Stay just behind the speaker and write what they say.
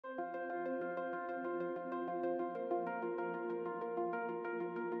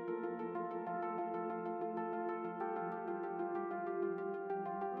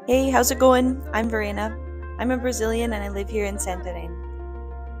Hey, how's it going? I'm Verena. I'm a Brazilian and I live here in Santarém.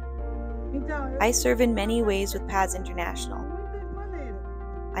 I serve in many ways with PAZ International.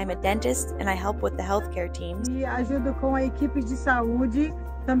 I'm a dentist and I help with the healthcare teams.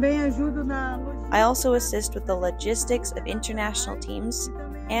 I also assist with the logistics of international teams,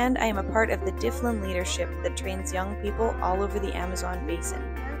 and I am a part of the Difflin leadership that trains young people all over the Amazon basin.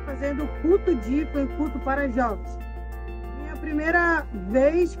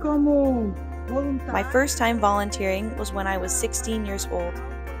 My first time volunteering was when I was 16 years old.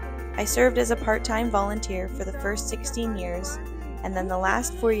 I served as a part-time volunteer for the first 16 years, and then the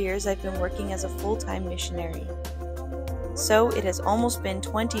last 4 years I've been working as a full-time missionary. So it has almost been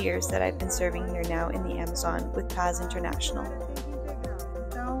 20 years that I've been serving here now in the Amazon with PAZ International.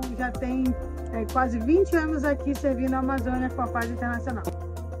 Então já tem quase 20 anos aqui servindo a Amazônia com a PAZ Internacional.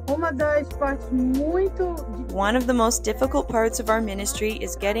 One of the most difficult parts of our ministry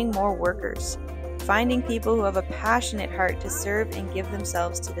is getting more workers, finding people who have a passionate heart to serve and give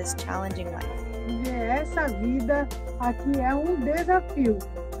themselves to this challenging life.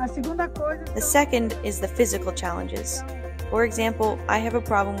 The second is the physical challenges. For example, I have a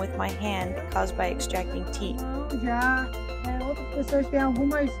problem with my hand caused by extracting teeth.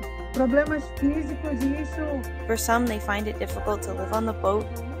 For some, they find it difficult to live on the boat,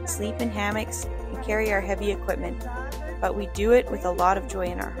 sleep in hammocks, and carry our heavy equipment, but we do it with a lot of joy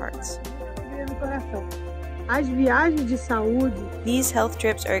in our hearts. These health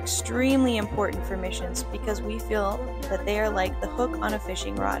trips are extremely important for missions because we feel that they are like the hook on a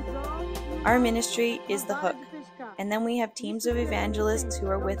fishing rod. Our ministry is the hook, and then we have teams of evangelists who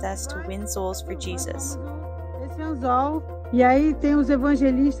are with us to win souls for Jesus. E aí tem os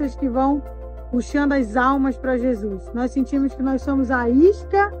evangelistas que vão puxando as almas para Jesus. Nós sentimos que nós somos a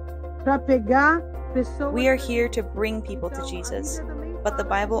isca para pegar pessoas. We are here to bring people to Jesus, but the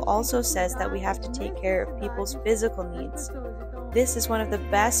Bible also says that we have to take care of people's physical needs. This is one of the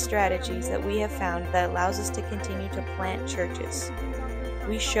best strategies that we have found that allows us to continue to plant churches.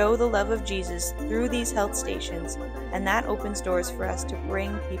 We show the love of Jesus through these health stations, and that opens doors for us to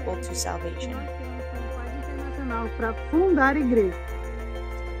bring people to salvation. Para fundar igreja.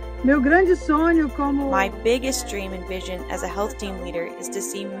 My biggest dream and vision as a health team leader is to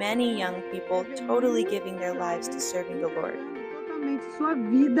see many young people totally giving their lives to serving the Lord.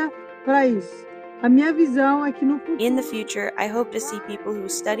 In the future, I hope to see people who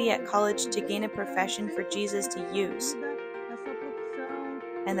study at college to gain a profession for Jesus to use,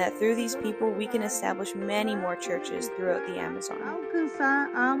 and that through these people we can establish many more churches throughout the Amazon.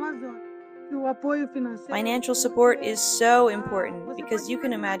 Financial support is so important because you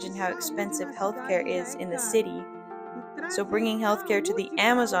can imagine how expensive healthcare is in the city, so bringing healthcare to the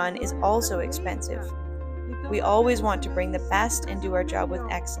Amazon is also expensive. We always want to bring the best and do our job with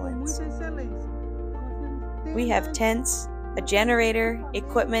excellence. We have tents, a generator,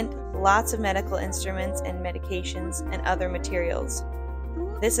 equipment, lots of medical instruments and medications, and other materials.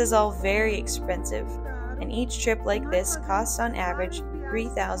 This is all very expensive, and each trip like this costs on average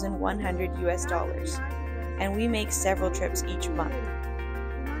 $3,100 US, and we make several trips each month.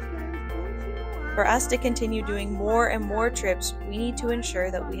 For us to continue doing more and more trips, we need to ensure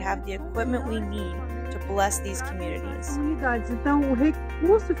that we have the equipment we need to bless these communities.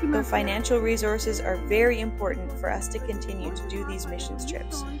 Though financial resources are very important for us to continue to do these missions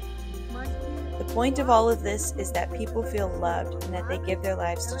trips. The point of all of this is that people feel loved and that they give their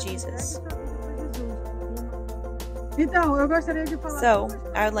lives to Jesus. So,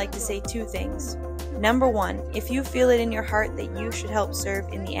 I would like to say two things. Number one, if you feel it in your heart that you should help serve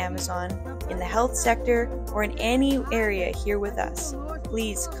in the Amazon, in the health sector, or in any area here with us,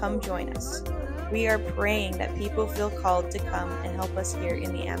 please come join us. We are praying that people feel called to come and help us here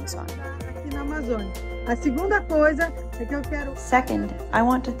in the Amazon. Second, I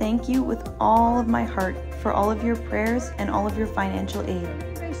want to thank you with all of my heart for all of your prayers and all of your financial aid.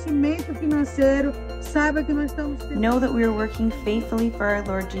 Know that we are working faithfully for our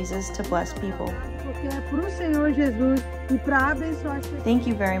Lord Jesus to bless people. Thank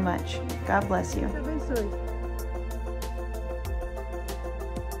you very much. God bless you.